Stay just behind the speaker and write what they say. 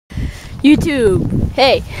YouTube.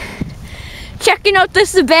 Hey, checking out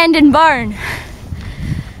this abandoned barn.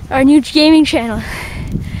 Our new gaming channel.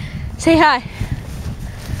 Say hi.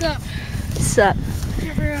 What's up? Sup.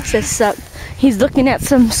 Says sup. He's looking at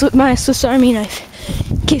my Swiss Army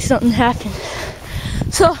knife in case something happens.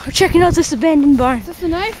 So we're checking out this abandoned barn. Is this a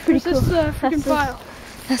knife? Pretty or is cool. this a freaking file?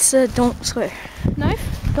 That's don't swear.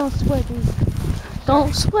 Knife? Don't swear, dude.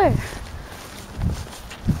 Don't swear.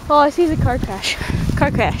 Oh, I see the car crash.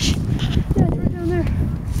 Car crash. Yeah, it's right down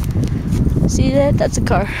there. See that? That's a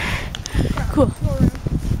car. Cool.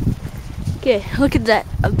 Okay, look at that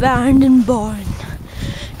abandoned barn.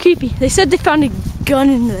 Creepy. They said they found a gun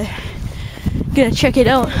in there. Gonna check it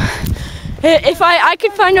out. If I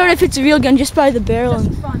could find out if it's a real gun just by the barrel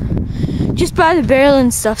and just by the barrel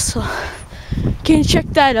and stuff. So can you check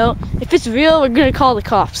that out? If it's real, we're gonna call the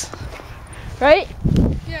cops. Right?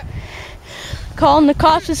 Yeah. Calling the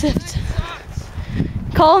cops as if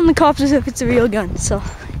it's a real gun. So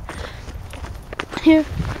here,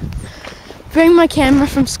 bring my camera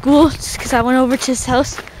from school just because I went over to his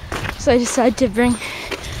house. So I decided to bring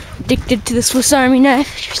addicted to the Swiss Army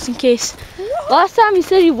knife just in case. Last time he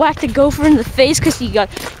said he whacked a gopher in the face because he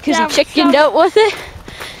chickened out with it.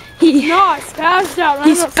 I spazzed out.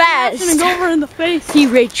 He spazzed. A gopher in the face. He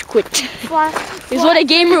rage quit. Is what a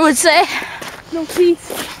gamer would say. No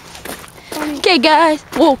peace. Okay, guys.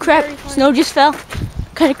 Whoa, crap! Snow just fell.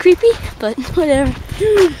 Kind of creepy, but whatever.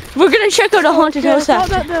 Dude, we're gonna check out a haunted house I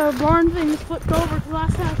after. thought that the barn thing was flipped over the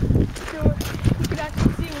last time. So you could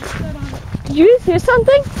actually see what said on it. Did you hear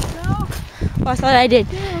something? No. Oh, I thought I did.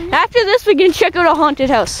 Yeah. After this, we're gonna check out a haunted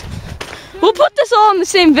house. Dude, We'll put this all in the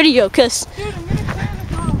same video, cause dude, I'm gonna clear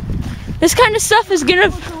the car. this kind of stuff is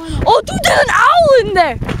gonna. Oh, dude, there's an owl in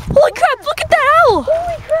there! Holy crap! Look at that owl!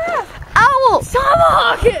 Holy crap! Owl!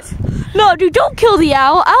 Tomahawk it! No, dude, don't kill the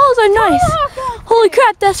owl. Owls are nice. Holy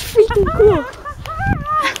crap, that's freaking cool.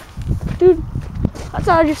 Dude, that's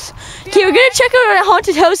all just... Okay, we're gonna check out a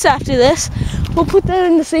haunted house after this. We'll put that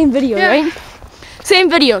in the same video, right? Same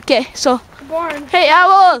video, okay, so... Barn. Hey,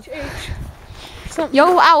 owl! Something.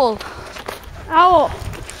 Yo, owl. Owl.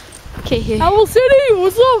 Okay, here. Owl City,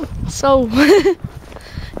 what's up? So...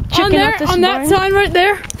 checking out this on barn. that sign right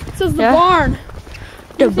there, it says the Yeah. barn.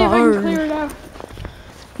 The Let's see if I can barn. clear it out.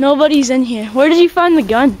 Nobody's in here. Where did you find the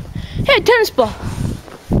gun? Hey, tennis ball.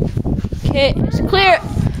 Okay, it's clear. I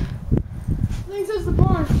think it says the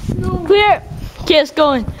barn. No. Clear. Okay, it's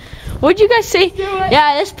going. What'd you guys say? Do it.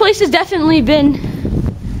 Yeah, this place has definitely been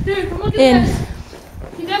Dude, come look at in. this.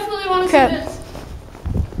 You definitely want to Crap. see this.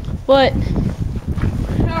 What?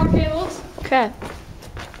 Power cables. Crap.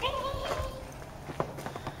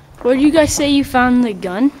 Where do you guys say you found the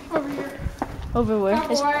gun? Over here. Over where?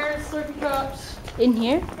 Copper wires, slurpy cups. In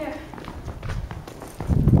here? Yeah.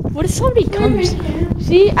 What if somebody comes? Here.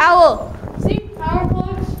 See? Owl! See? Power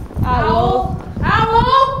plugs. Owl.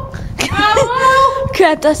 Owl! Owl!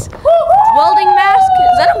 Crap, that's welding mask?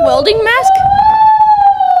 Is that a welding mask?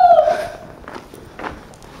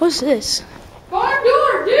 What's this? Barn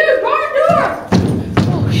door, dude! Barn door!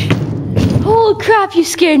 Oh, shit. Holy crap, you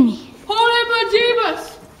scared me. Holy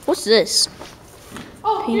bejeebus! What's this?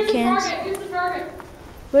 Oh, Paint here's cans. the target. Here's the target.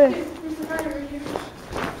 Where? Here's the target right here.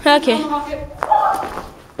 Okay. Tomahawk it.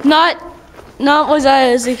 Not what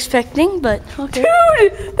I was expecting, but okay.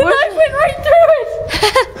 Dude! The knife went right through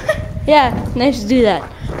it! Yeah, nice to do that.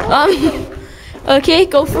 Okay,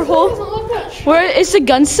 go for hole. Doesn't look that shit. Where is the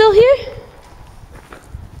gun still here?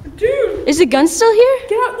 Dude! Is the gun still here?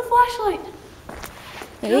 Get out the flashlight.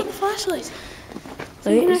 Get out Wait, the flashlight.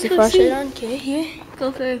 wait, is the actually flashlight see. on? Okay, here.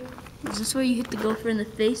 Gopher. Is this where you hit the gopher in the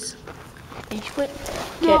face? Rage quit?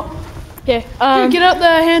 No. Here. Dude, get out the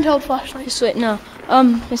handheld flashlight. Just wait, no.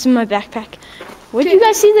 It's in my backpack. Where did you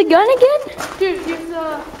guys see the gun again? Dude, here's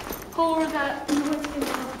the hole where that noise came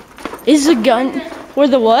from. Is the gun where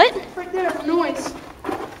the what? Right there, the noise.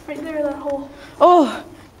 Right there, that hole. Oh,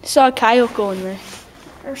 saw a coyote go in there.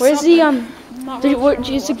 Or Where's something. the I'm not really sure what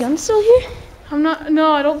is the it was. gun still here?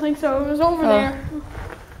 No, I don't think so. It was over there.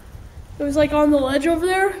 It was like on the ledge over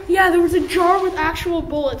there. Yeah, there was a jar with actual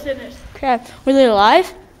bullets in it. Crap. Were they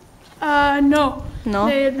alive? No. No.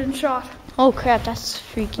 They had been shot. Oh crap, that's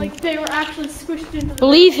freaking. Like they were actually squished into the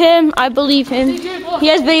Believe him, I believe him. They did, look. He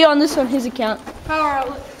has video on this on his account. Power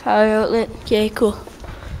outlet. Power outlet. Okay, cool.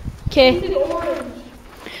 Okay. It's orange.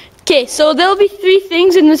 Okay, so there'll be 3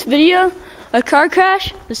 things in this video. A car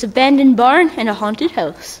crash, this abandoned barn, and a haunted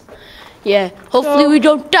house. Yeah, hopefully we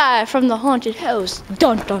don't die from the haunted house.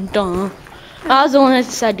 Dun dun dun. I was the one that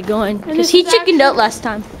decided to go in because he chickened out last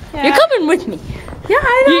time. Yeah. You're coming with me. Yeah,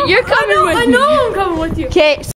 I know. You're coming with me. I know I'm coming with you. Okay.